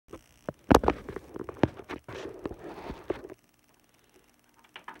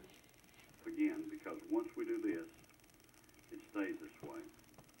once we do this, it stays this way.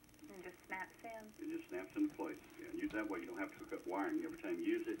 And just snaps in? It just snaps into place. Yeah, and that way you don't have to hook up wiring every time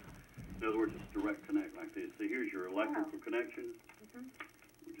you use it. In other words, it's direct connect like this. See, here's your electrical connection.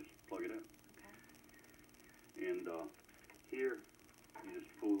 We just plug it up. Okay. And here, you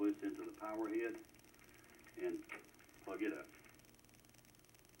just pull this into the power head and plug it up.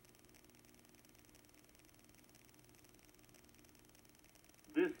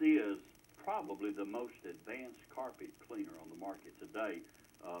 This is probably the most advanced carpet cleaner on the market today,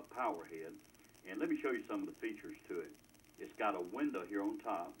 power head. And let me show you some of the features to it. It's got a window here on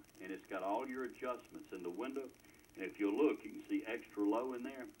top, and it's got all your adjustments in the window. And if you look, you can see extra low in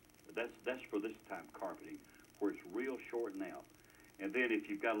there. That's for this type of carpeting, where it's real short nap. And then if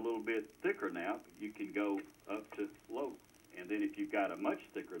you've got a little bit thicker nap, you can go up to low. And then if you've got a much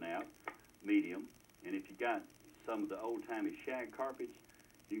thicker nap, medium. And if you've got some of the old-timey shag carpets,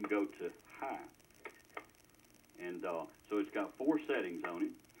 you can go to high. And so it's got 4 settings on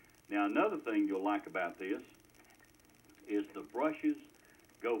it. Now, another thing you'll like about this is the brushes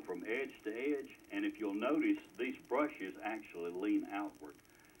go from edge to edge, and if you'll notice, these brushes actually lean outward.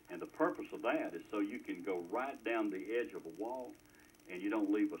 And the purpose of that is so you can go right down the edge of a wall, and you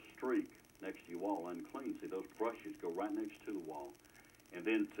don't leave a streak next to your wall unclean. See, those brushes go right next to the wall. And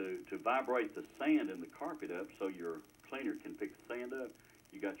then to vibrate the sand in the carpet up so your cleaner can pick the sand up,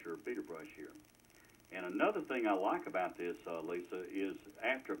 you got your beater brush here. And another thing I like about this, Lisa, is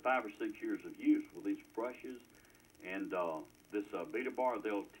after 5 or 6 years of use with these brushes and this beater bar,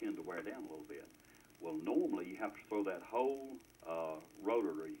 they'll tend to wear down a little bit. Well, normally you have to throw that whole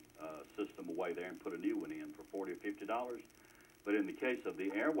rotary system away there and put a new one in for $40 or $50. But in the case of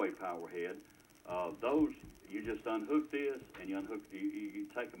the airway power head, those, you just unhook this and you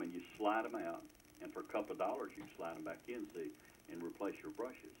take them and you slide them out. And for a couple of dollars, you can slide them back in, see, and replace your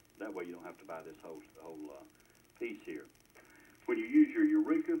brushes. That way you don't have to buy this whole piece here. When you use your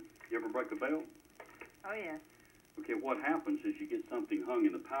Eureka, you ever break a belt? Oh, yes. Okay, what happens is you get something hung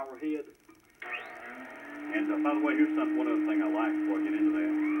in the power head. And by the way, here's one other thing I like before I get into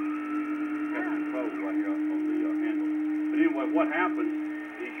that. Got the controls right here on the handle. But anyway, what happens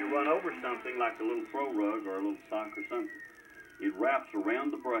is you run over something like a little throw rug or a little sock or something. It wraps around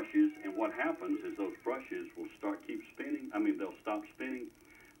the brushes, and what happens is those brushes will keep spinning. I mean, they'll stop spinning,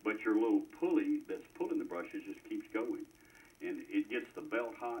 but your little pulley that's pulling the brushes just keeps going. And it gets the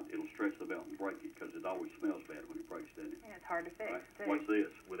belt hot. It'll stretch the belt and break it because it always smells bad when it breaks, doesn't it? Yeah, it's hard to fix, right? too. Watch this.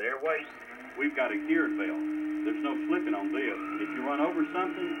 With airway, we've got a geared belt. There's no slipping on this. If you run over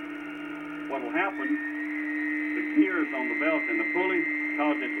something, what will happen, the gears on the belt and the pulley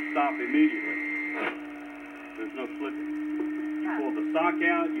cause it to stop immediately. There's no slipping. You pull the sock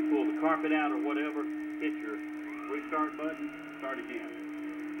out, you pull the carpet out or whatever, hit your restart button, start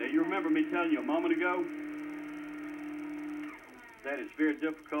again. Now, you remember me telling you a moment ago that it's very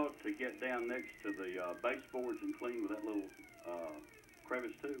difficult to get down next to the baseboards and clean with that little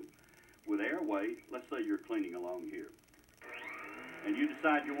crevice too. With airway, let's say you're cleaning along here, and you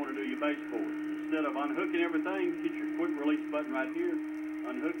decide you want to do your baseboard. Instead of unhooking everything, hit your quick release button right here,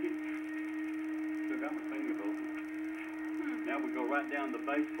 unhook it. Still got my finger open. Now we go right down the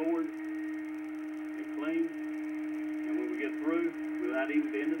baseboard and clean, and when we get through, without even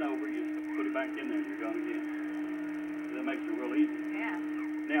bending over, you just put it back in there and you're done again. That makes it real easy. Yeah.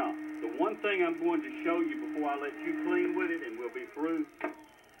 Now, the one thing I'm going to show you before I let you clean with it, and we'll be through,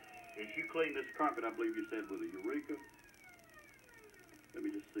 is you clean this carpet, I believe you said, with a Eureka. Let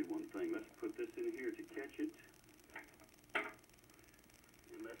me just see one thing. Let's put this in here to catch it.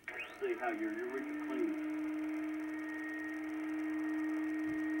 And let's see how your Eureka cleans.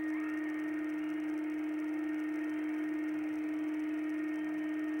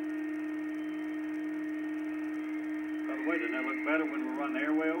 Wait, doesn't that look better when we run the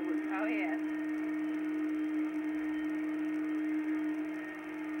airway over it? Oh, yes.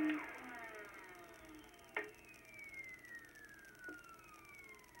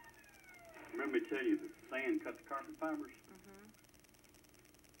 Remember me tell you that the sand cut the carpet fibers?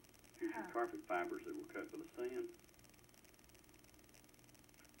 Here's your carpet fibers that were cut with the sand.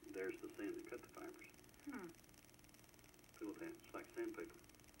 There's the sand that cut the fibers. Feel that. It's like sandpaper.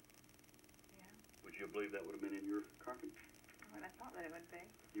 Would you believe that would have been in your carpet? Well, I thought that it would be.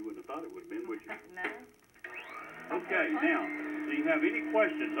 You wouldn't have thought it would have been, would you? No. Okay, now, do you have any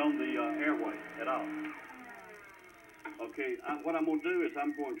questions on the airway at all? Okay, what I'm going to do is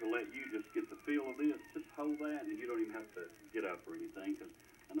I'm going to let you just get the feel of this. Just hold that, and you don't even have to get up or anything, because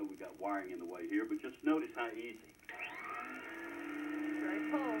I know we got wiring in the way here, but just notice how easy. It's very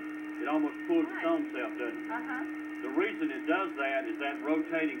cool. It almost pulls its own self, doesn't it? Uh-huh. The reason it does that is that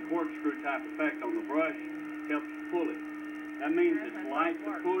rotating corkscrew type effect on the brush helps pull it. That means That's it's my light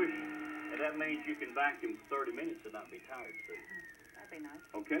first to work. push, and that means you can vacuum for 30 minutes and not be tired, see? That'd be nice.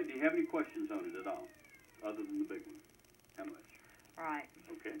 Okay, do you have any questions on it at all, other than the big one? How much? Right.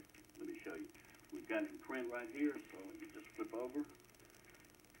 Okay, let me show you. We've got it in print right here, so let me just flip over.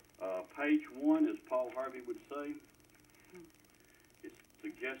 Page 1, as Paul Harvey would say, it's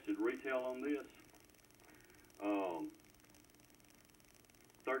suggested retail on this.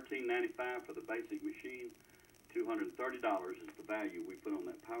 $13.95 for the basic machine. $230 is the value we put on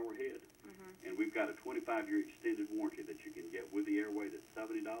that power head. And we've got a 25-year extended warranty that you can get with the airway. That's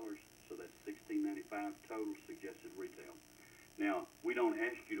 $70, so that's $16.95 total suggested retail. Now, we don't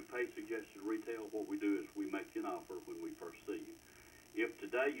ask you to pay suggested retail. What we do is we make you an offer when we first see you. If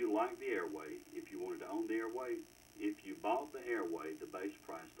today you like the airway, if you wanted to own the airway, if you bought the airway, the base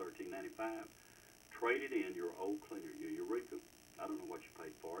price, $13.95, traded in your old cleaner, your Eureka. I don't know what you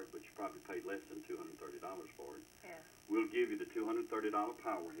paid for it, but you probably paid less than $230 for it. Yeah. We'll give you the $230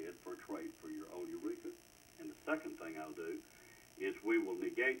 power head for a trade for your old Eureka. And the second thing I'll do is we will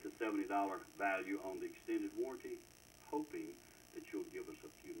negate the $70 value on the extended warranty, hoping that you'll give us a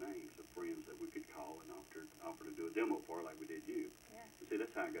few names of friends that we could call and offer to do a demo for, like we did you. Yeah. You see,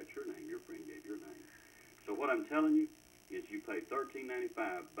 that's how I got your name. Your friend gave your name. So what I'm telling you is you pay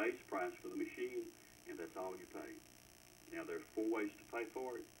 $13.95 base price for the machine, and that's all you pay. Now, there's 4 ways to pay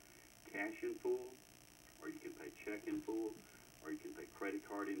for it: cash in full, or you can pay check in full, or you can pay credit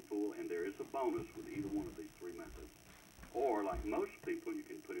card in full, and there is a bonus with either one of these 3 methods. Or, like most people, you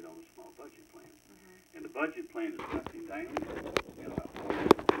can put it on a small budget plan. And the budget plan is nothing down, and about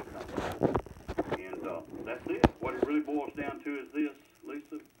 $40. And that's it. What it really boils down to is this,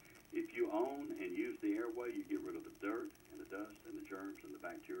 Lisa: if you own and use the airway, you get rid of the dirt and the dust and the germs and the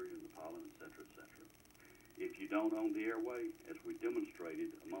bacteria and the pollen, etc., etc. If you don't own the airway, as we demonstrated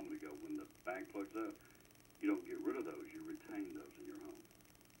a moment ago, when the bag plugs up, you don't get rid of those, you retain those in your home.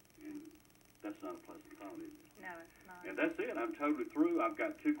 And that's not a pleasant thought, is it? No, it's not. And that's it. I'm totally through. I've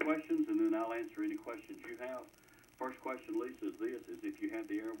got 2 questions, and then I'll answer any questions you have. First question, Lisa, is this: is if you had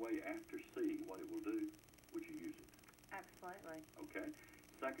the airway after seeing what it will do, would you use it? Absolutely. Okay.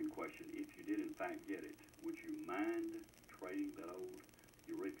 Second question, if you did in fact get it, would you mind trading that old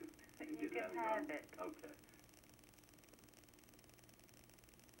Eureka and You get it can out of your have home? it. Okay.